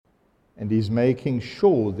And he's making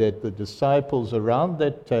sure that the disciples around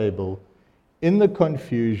that table, in the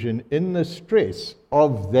confusion, in the stress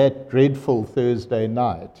of that dreadful Thursday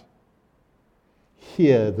night,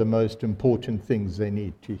 hear the most important things they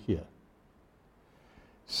need to hear.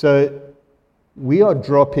 So we are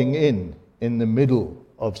dropping in the middle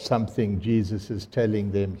of something Jesus is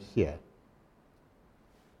telling them here.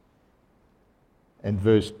 And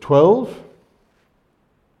verse 12,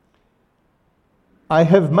 I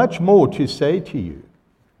have much more to say to you,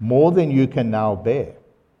 more than you can now bear.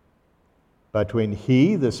 But when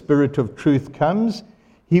He, the Spirit of truth, comes,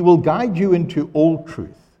 He will guide you into all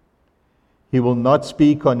truth. He will not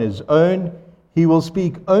speak on His own. He will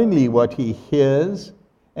speak only what He hears,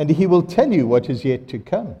 and He will tell you what is yet to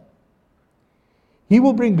come. He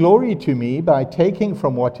will bring glory to me by taking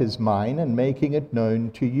from what is mine and making it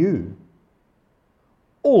known to you.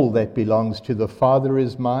 All that belongs to the Father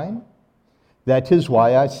is mine. That is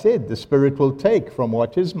why I said the Spirit will take from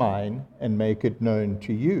what is mine and make it known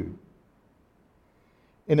to you.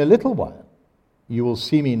 In a little while, you will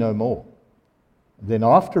see me no more. Then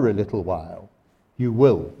after a little while, you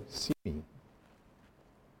will see me.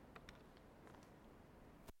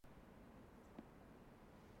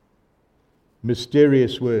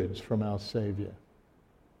 Mysterious words from our Savior.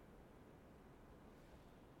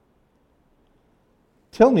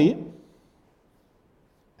 Tell me,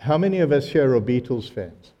 how many of us here are Beatles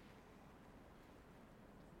fans?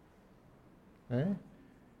 Eh?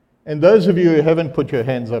 And those of you who haven't put your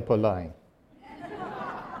hands up are lying.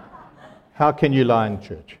 How can you lie in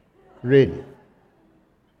church? Really?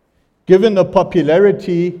 Given the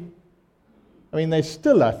popularity, I mean, they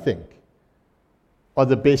still, I think, are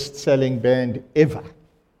the best-selling band ever.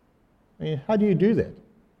 I mean, how do you do that?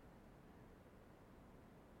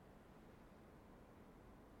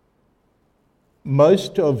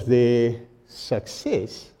 Most of their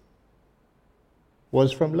success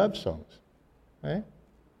was from love songs. Eh?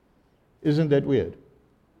 Isn't that weird?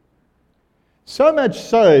 So much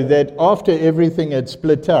so that after everything had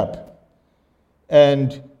split up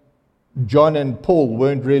and John and Paul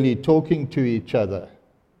weren't really talking to each other,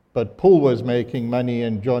 but Paul was making money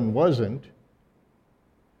and John wasn't,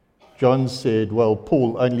 John said, well,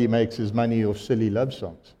 Paul only makes his money off silly love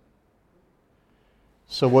songs.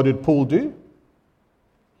 So what did Paul do?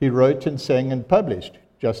 He wrote and sang and published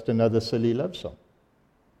just another silly love song.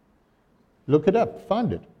 Look it up,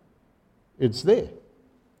 find it. It's there.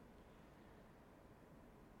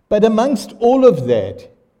 But amongst all of that,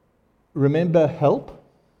 remember help?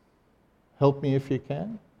 Help me if you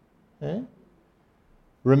can. Eh?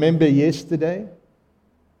 Remember yesterday?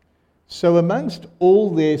 So amongst all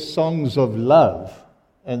their songs of love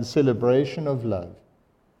and celebration of love,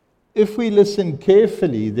 if we listen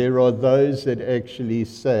carefully, there are those that actually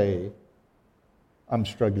say, I'm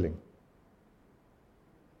struggling.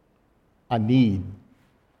 I need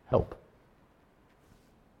help.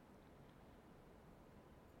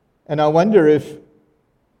 And I wonder if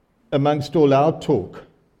amongst all our talk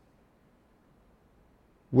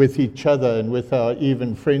with each other and with our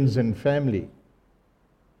even friends and family,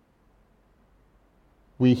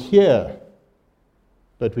 we hear,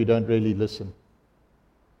 but we don't really listen.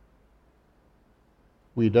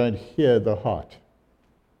 We don't hear the heart.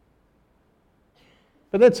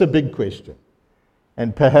 But that's a big question,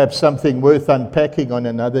 and perhaps something worth unpacking on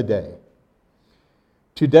another day.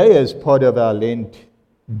 Today, as part of our Lent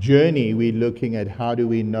journey, we're looking at how do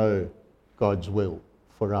we know God's will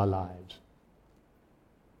for our lives.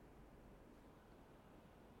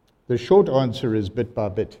 The short answer is bit by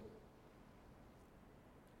bit.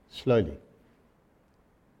 Slowly.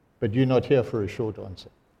 But you're not here for a short answer.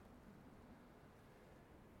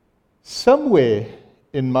 Somewhere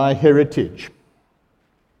in my heritage,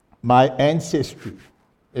 my ancestry,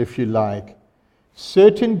 if you like,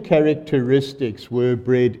 certain characteristics were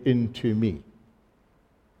bred into me.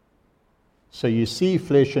 So you see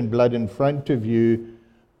flesh and blood in front of you,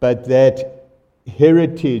 but that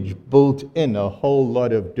heritage built in a whole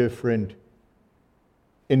lot of different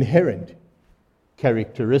inherent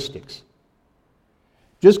characteristics.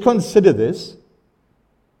 Just consider this.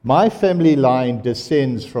 My family line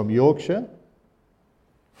descends from Yorkshire,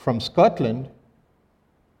 from Scotland,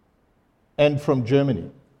 and from Germany.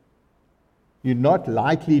 You're not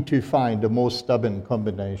likely to find a more stubborn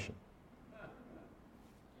combination.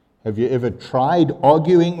 Have you ever tried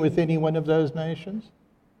arguing with any one of those nations?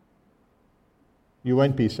 You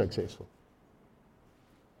won't be successful.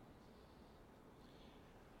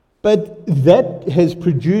 But that has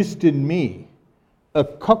produced in me a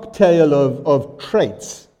cocktail of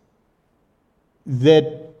traits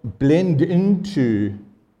that blend into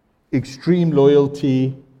extreme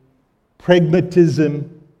loyalty,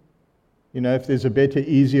 pragmatism. If there's a better,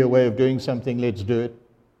 easier way of doing something, let's do it.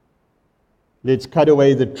 Let's cut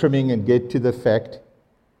away the trimming and get to the fact.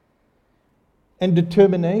 And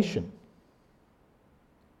determination.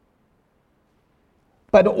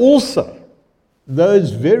 But also,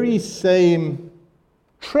 those very same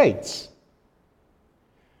traits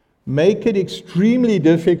make it extremely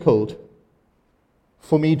difficult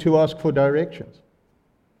for me to ask for directions.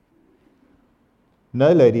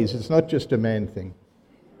 No, ladies, it's not just a man thing.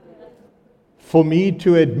 For me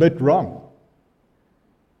to admit wrong,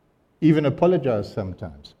 even apologize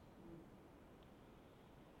sometimes.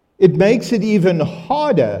 It makes it even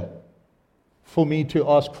harder for me to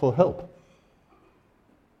ask for help.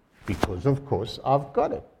 Because, of course, I've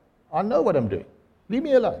got it. I know what I'm doing. Leave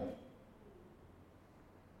me alone.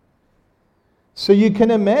 So you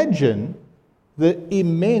can imagine the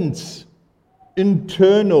immense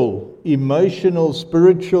internal, emotional,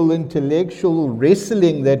 spiritual, intellectual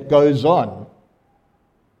wrestling that goes on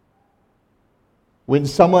when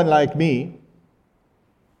someone like me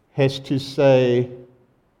has to say,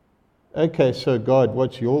 okay, so God,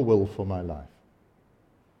 what's your will for my life?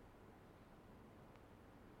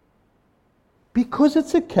 Because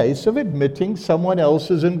it's a case of admitting someone else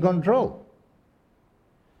is in control.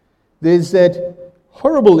 There's that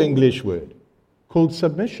horrible English word called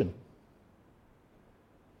submission.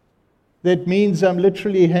 That means I'm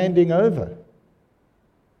literally handing over.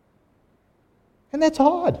 And that's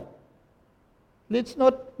hard. Let's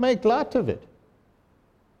not make light of it.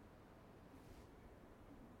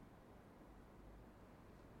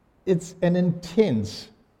 It's an intense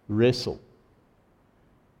wrestle.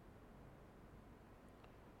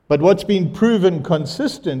 But what's been proven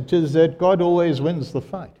consistent is that God always wins the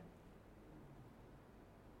fight.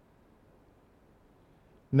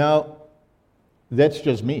 Now, that's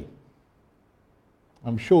just me.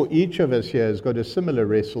 I'm sure each of us here has got a similar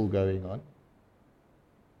wrestle going on.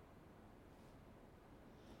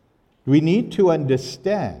 We need to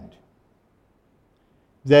understand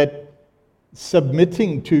that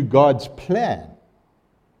submitting to God's plan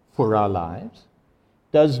for our lives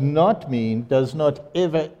does not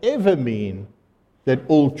ever mean that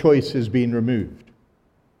all choice has been removed.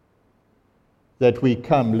 That we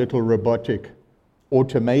come little robotic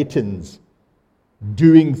automatons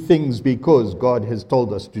doing things because God has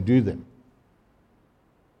told us to do them.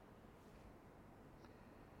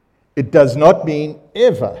 It does not mean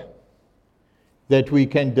ever that we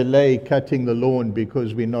can delay cutting the lawn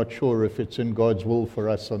because we're not sure if it's in God's will for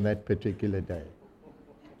us on that particular day.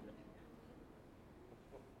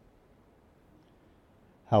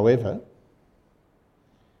 However,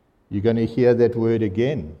 you're going to hear that word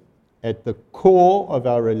again. At the core of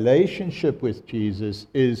our relationship with Jesus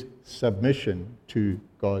is submission to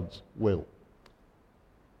God's will.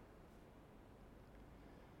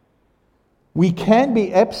 We can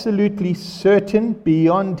be absolutely certain,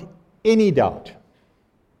 beyond any doubt,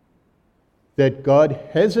 that God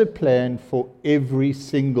has a plan for every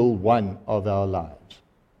single one of our lives.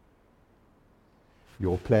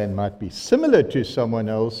 Your plan might be similar to someone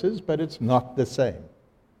else's, but it's not the same.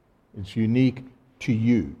 It's unique to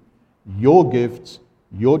you. Your gifts,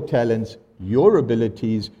 your talents, your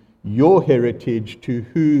abilities, your heritage, to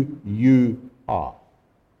who you are.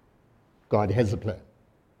 God has a plan.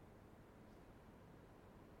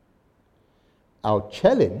 Our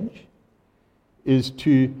challenge is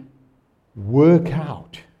to work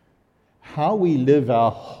out how we live our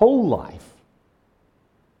whole life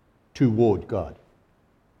toward God.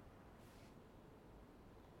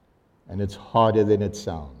 And it's harder than it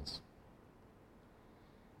sounds.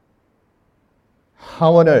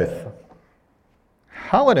 How on earth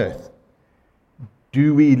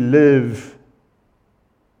do we live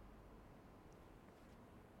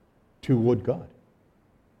toward God?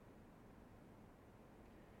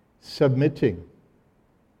 Submitting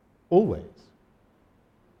always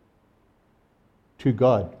to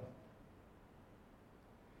God.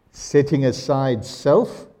 Setting aside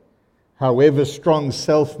self, however strong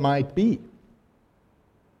self might be.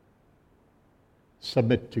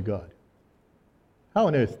 Submit to God. How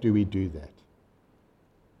on earth do we do that?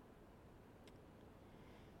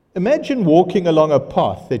 Imagine walking along a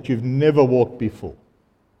path that you've never walked before.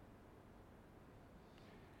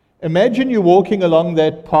 Imagine you walking along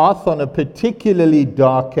that path on a particularly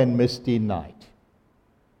dark and misty night.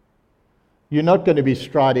 You're not going to be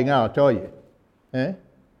striding out, are you?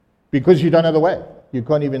 Because you don't know the way. You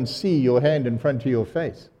can't even see your hand in front of your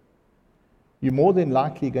face. You're more than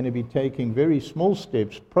likely going to be taking very small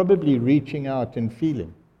steps, probably reaching out and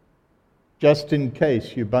feeling, just in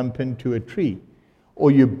case you bump into a tree,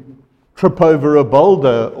 or you trip over a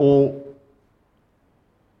boulder, or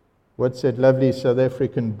What's that lovely South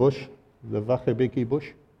African bush? The Wachabiki bush?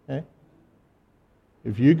 Eh?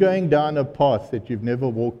 If you're going down a path that you've never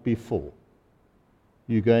walked before,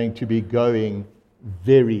 you're going to be going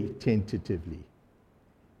very tentatively.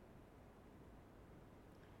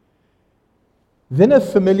 Then a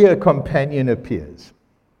familiar companion appears,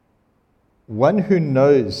 one who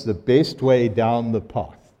knows the best way down the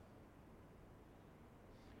path.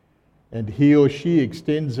 And he or she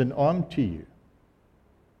extends an arm to you.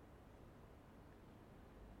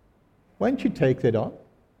 Won't you take that arm?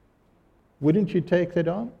 Wouldn't you take that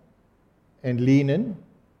arm and lean in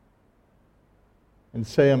and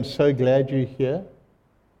say, I'm so glad you're here?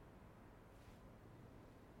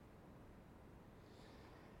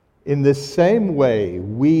 In the same way,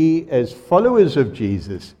 we as followers of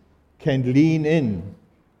Jesus can lean in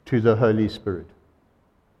to the Holy Spirit,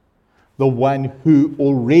 the one who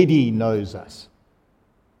already knows us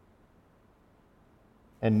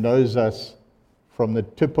and knows us from the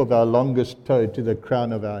tip of our longest toe to the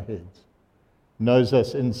crown of our heads, knows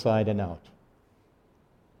us inside and out.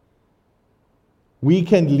 We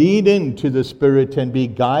can lean into the Spirit and be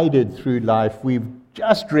guided through life. We've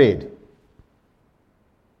just read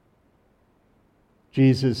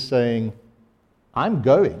Jesus saying, I'm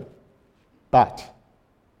going, but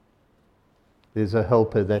there's a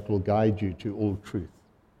helper that will guide you to all truth.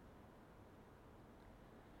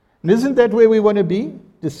 And isn't that where we want to be?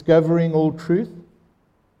 Discovering all truth?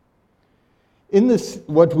 In this,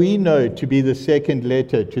 what we know to be the second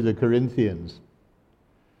letter to the Corinthians,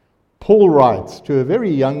 Paul writes to a very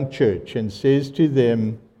young church and says to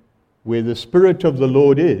them, where the Spirit of the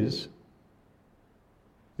Lord is,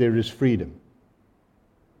 there is freedom.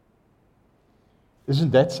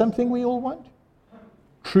 Isn't that something we all want?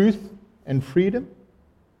 Truth and freedom?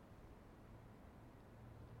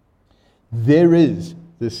 There is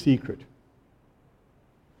the secret.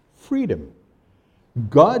 Freedom.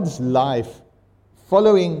 God's life,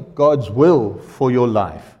 following God's will for your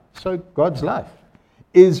life. So God's life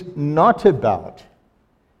is not about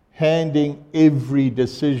handing every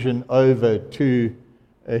decision over to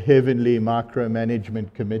a heavenly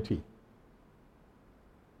micromanagement committee.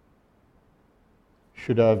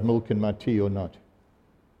 Should I have milk in my tea or not?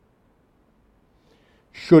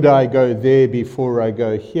 Should I go there before I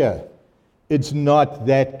go here? It's not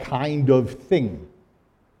that kind of thing.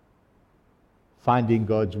 Finding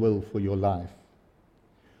God's will for your life.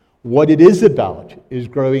 What it is about is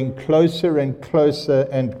growing closer and closer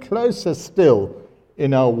and closer still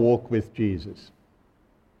in our walk with Jesus.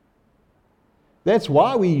 That's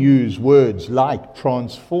why we use words like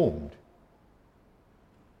transformed.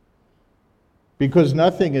 Because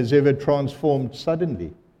nothing is ever transformed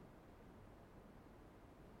suddenly.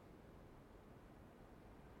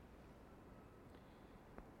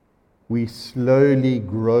 We slowly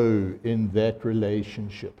grow in that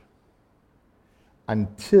relationship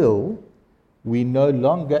until we no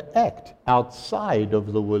longer act outside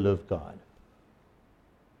of the will of God.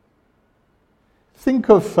 Think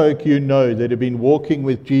of folk you know that have been walking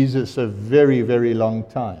with Jesus a very, very long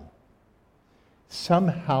time.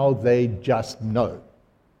 Somehow they just know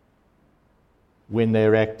when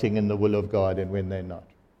they're acting in the will of God and when they're not.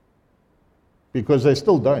 Because they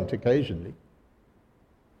still don't occasionally.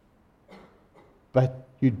 But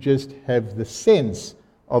you just have the sense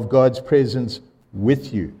of God's presence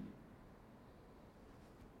with you.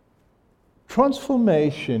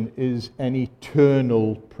 Transformation is an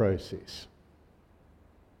eternal process.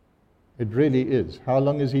 It really is. How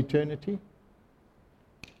long is eternity?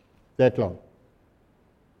 That long.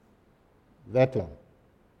 That long.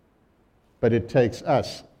 But it takes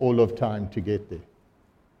us all of time to get there.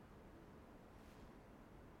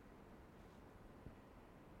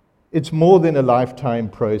 It's more than a lifetime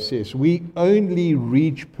process. We only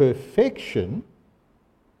reach perfection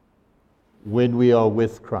when we are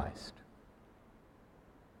with Christ.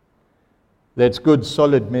 That's good,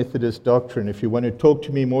 solid Methodist doctrine. If you want to talk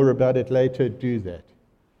to me more about it later, do that.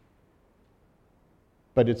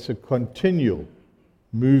 But it's a continual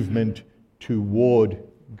movement toward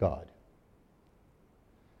God.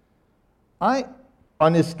 I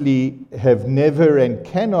honestly have never and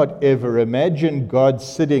cannot ever imagine God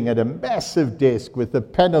sitting at a massive desk with a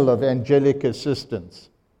panel of angelic assistants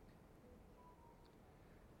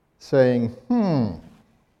saying,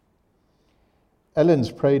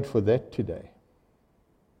 Allan's prayed for that today.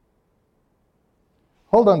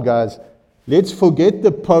 Hold on, guys. Let's forget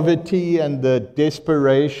the poverty and the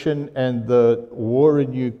desperation and the war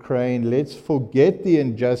in Ukraine. Let's forget the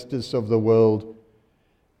injustice of the world.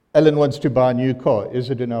 Allan wants to buy a new car.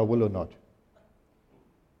 Is it in our will or not?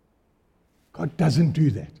 God doesn't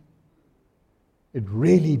do that. It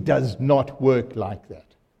really does not work like that.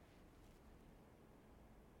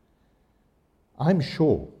 I'm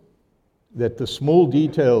sure that the small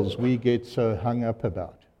details we get so hung up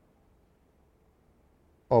about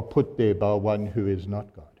are put there by one who is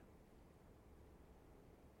not God.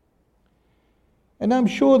 And I'm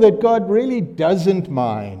sure that God really doesn't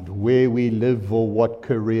mind where we live or what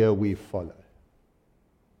career we follow.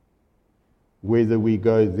 Whether we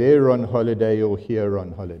go there on holiday or here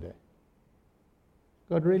on holiday.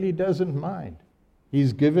 God really doesn't mind.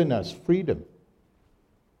 He's given us freedom.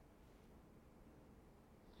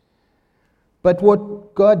 But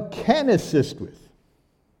what God can assist with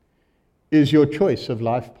is your choice of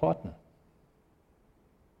life partner.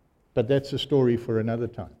 But that's a story for another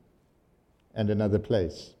time and another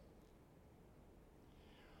place.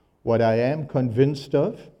 What I am convinced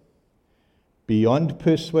of, beyond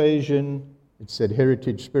persuasion, it's that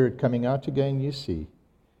heritage spirit coming out again, you see,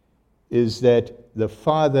 is that the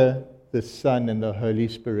Father, the Son, and the Holy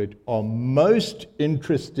Spirit are most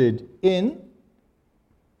interested in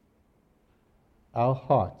our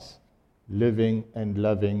hearts living and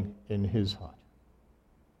loving in His heart.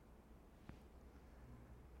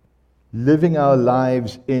 Living our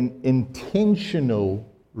lives in intentional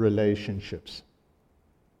relationships.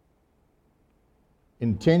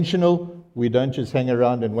 Intentional, we don't just hang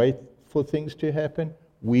around and wait for things to happen.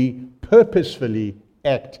 We purposefully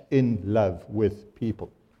act in love with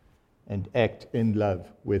people and act in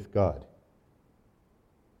love with God.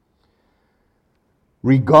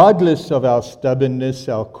 Regardless of our stubbornness,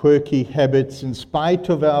 our quirky habits, in spite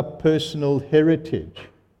of our personal heritage,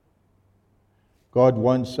 God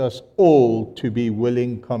wants us all to be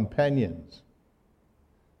willing companions.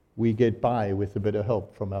 We get by with a bit of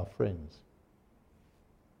help from our friends.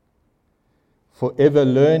 Forever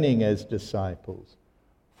learning as disciples,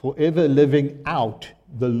 forever living out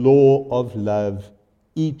the law of love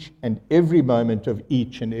each and every moment of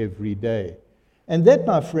each and every day. And that,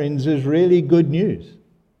 my friends, is really good news.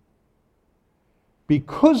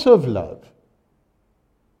 Because of love,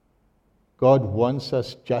 God wants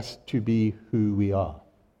us just to be who we are.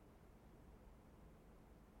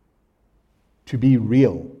 To be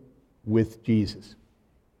real with Jesus.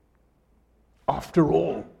 After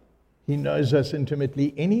all, He knows us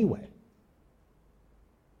intimately anyway.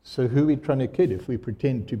 So who are we trying to kid if we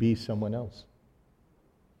pretend to be someone else?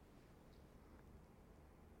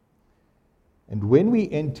 And when we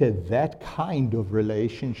enter that kind of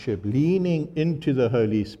relationship, leaning into the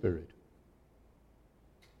Holy Spirit,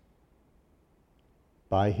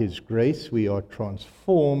 by His grace we are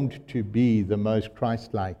transformed to be the most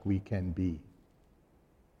Christ-like we can be.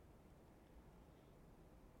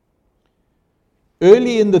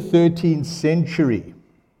 Early in the 13th century,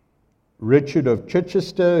 Richard of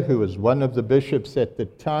Chichester, who was one of the bishops at the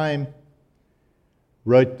time,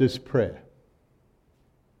 wrote this prayer.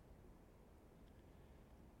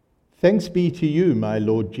 Thanks be to you, my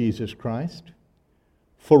Lord Jesus Christ,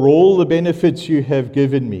 for all the benefits you have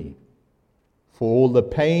given me, for all the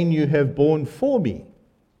pain you have borne for me.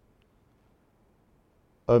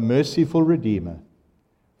 O merciful Redeemer,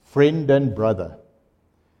 friend and brother,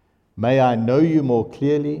 may I know you more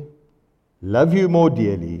clearly, love you more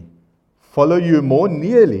dearly, follow you more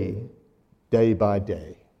nearly day by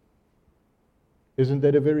day. Isn't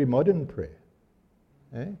that a very modern prayer?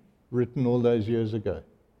 Written all those years ago.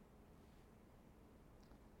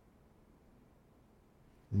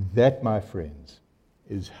 That, my friends,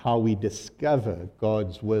 is how we discover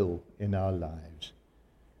God's will in our lives.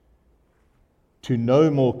 To know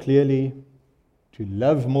more clearly, to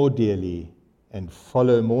love more dearly, and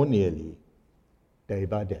follow more nearly day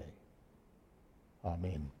by day.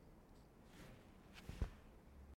 Amen.